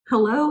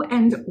Hello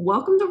and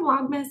welcome to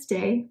Vlogmas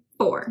Day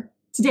 4.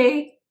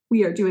 Today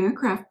we are doing a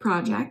craft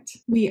project.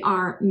 We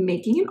are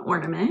making an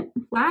ornament.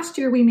 Last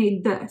year we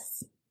made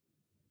this.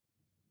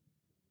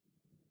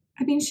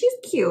 I mean, she's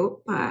cute,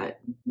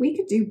 but we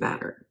could do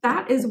better.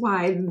 That is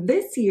why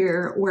this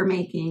year we're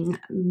making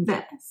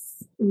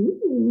this.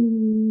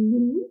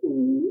 Ooh.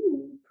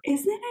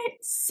 Isn't it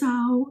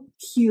so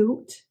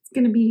cute? It's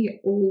gonna be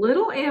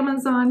little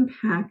Amazon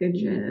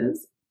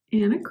packages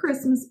and a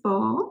Christmas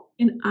ball,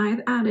 and I've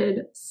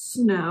added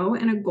snow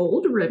and a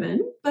gold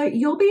ribbon, but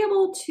you'll be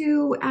able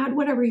to add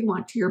whatever you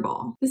want to your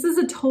ball. This is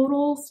a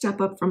total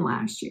step up from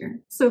last year.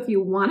 So if you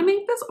want to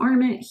make this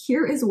ornament,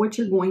 here is what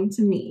you're going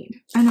to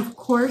need. And of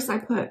course, I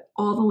put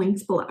all the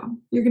links below.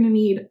 You're going to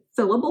need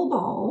fillable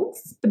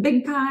balls, the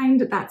big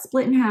kind that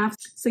split in half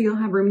so you'll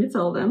have room to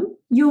fill them.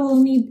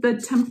 You'll need the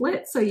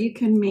template so you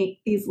can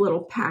make these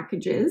little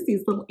packages,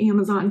 these little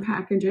Amazon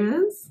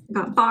packages. I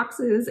got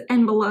boxes,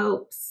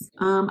 envelopes.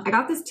 I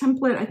got this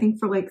template, I think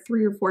for like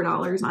 $3 or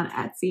 $4 on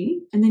Etsy.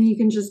 And then you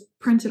can just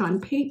print it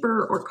on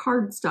paper or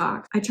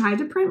cardstock. I tried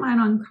to print mine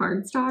on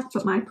cardstock,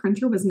 but my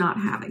printer was not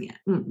having it.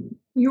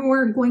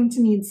 You're going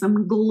to need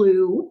some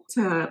glue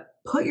to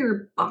put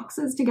your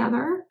boxes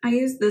together. I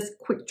use this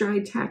quick dry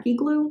tacky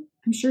glue.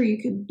 I'm sure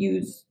you could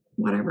use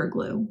whatever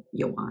glue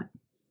you want,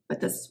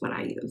 but this is what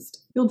I used.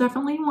 You'll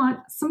definitely want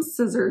some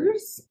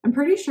scissors. I'm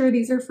pretty sure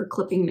these are for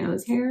clipping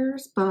nose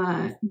hairs,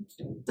 but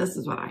this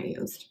is what I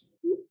used.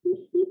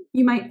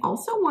 You might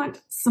also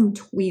want some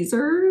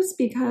tweezers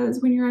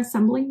because when you're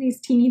assembling these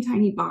teeny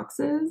tiny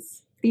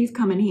boxes, these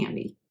come in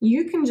handy.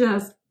 You can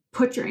just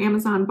put your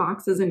Amazon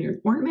boxes in your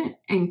ornament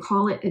and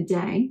call it a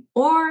day,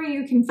 or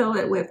you can fill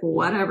it with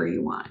whatever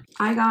you want.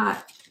 I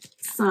got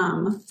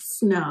some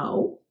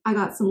snow. I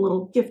got some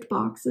little gift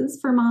boxes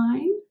for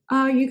mine.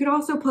 You could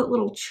also put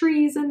little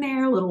trees in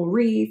there, little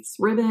wreaths,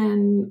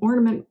 ribbon,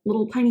 ornament,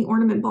 little tiny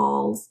ornament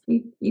balls.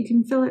 You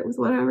can fill it with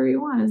whatever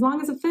you want as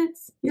long as it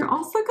fits. You're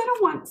also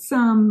gonna want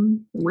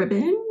some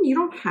ribbon. You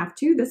don't have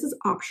to, this is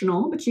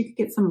optional, but you could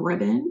get some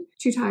ribbon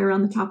to tie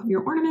around the top of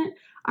your ornament.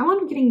 I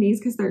wound up getting these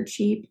because they're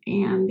cheap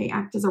and they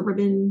act as a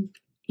ribbon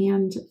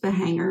and the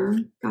hanger.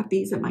 Got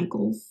these at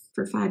Michael's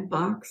for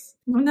 $5.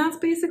 And that's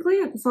basically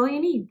it, that's all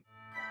you need.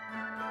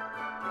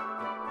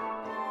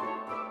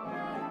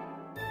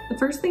 The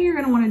first thing you're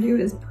going to want to do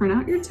is print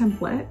out your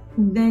template.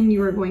 Then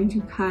you are going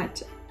to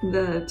cut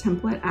the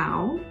template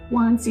out.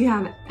 Once you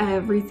have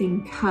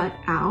everything cut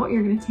out,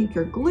 you're going to take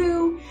your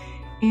glue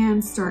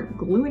and start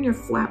gluing your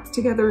flaps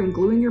together and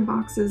gluing your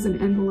boxes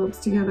and envelopes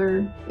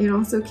together. It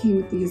also came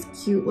with these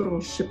cute little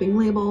shipping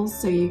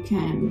labels so you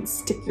can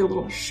stick your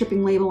little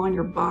shipping label on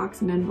your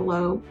box and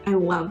envelope. I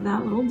love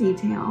that little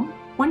detail.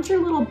 Once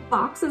your little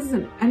boxes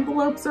and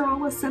envelopes are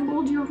all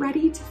assembled, you're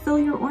ready to fill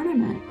your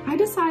ornament. I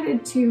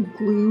decided to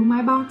glue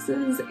my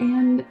boxes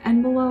and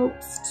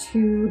envelopes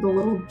to the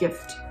little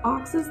gift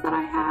boxes that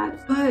I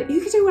had, but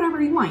you could do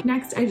whatever you want.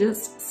 Next, I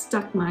just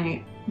stuck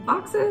my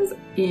boxes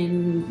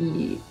in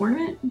the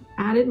ornament,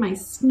 added my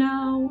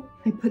snow,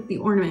 I put the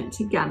ornament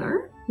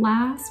together.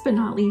 Last but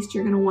not least,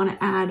 you're gonna wanna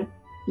add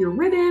your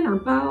ribbon or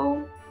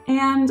bow,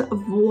 and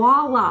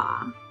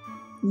voila!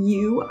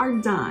 You are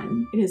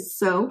done. It is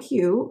so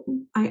cute.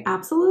 I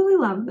absolutely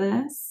love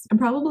this. I'm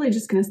probably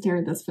just gonna stare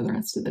at this for the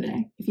rest of the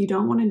day. If you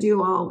don't wanna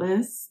do all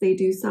this, they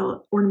do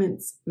sell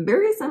ornaments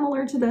very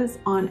similar to this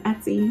on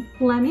Etsy.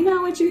 Let me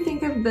know what you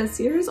think of this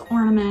year's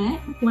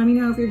ornament. Let me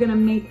know if you're gonna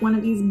make one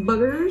of these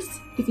boogers.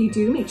 If you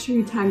do, make sure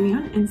you tag me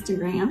on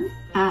Instagram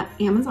at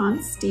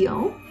Amazon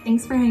Steel.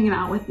 Thanks for hanging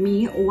out with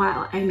me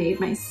while I made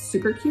my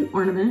super cute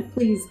ornament.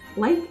 Please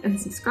like and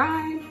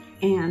subscribe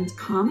and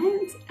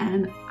comment,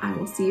 and I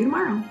will see you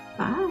tomorrow.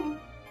 Bye.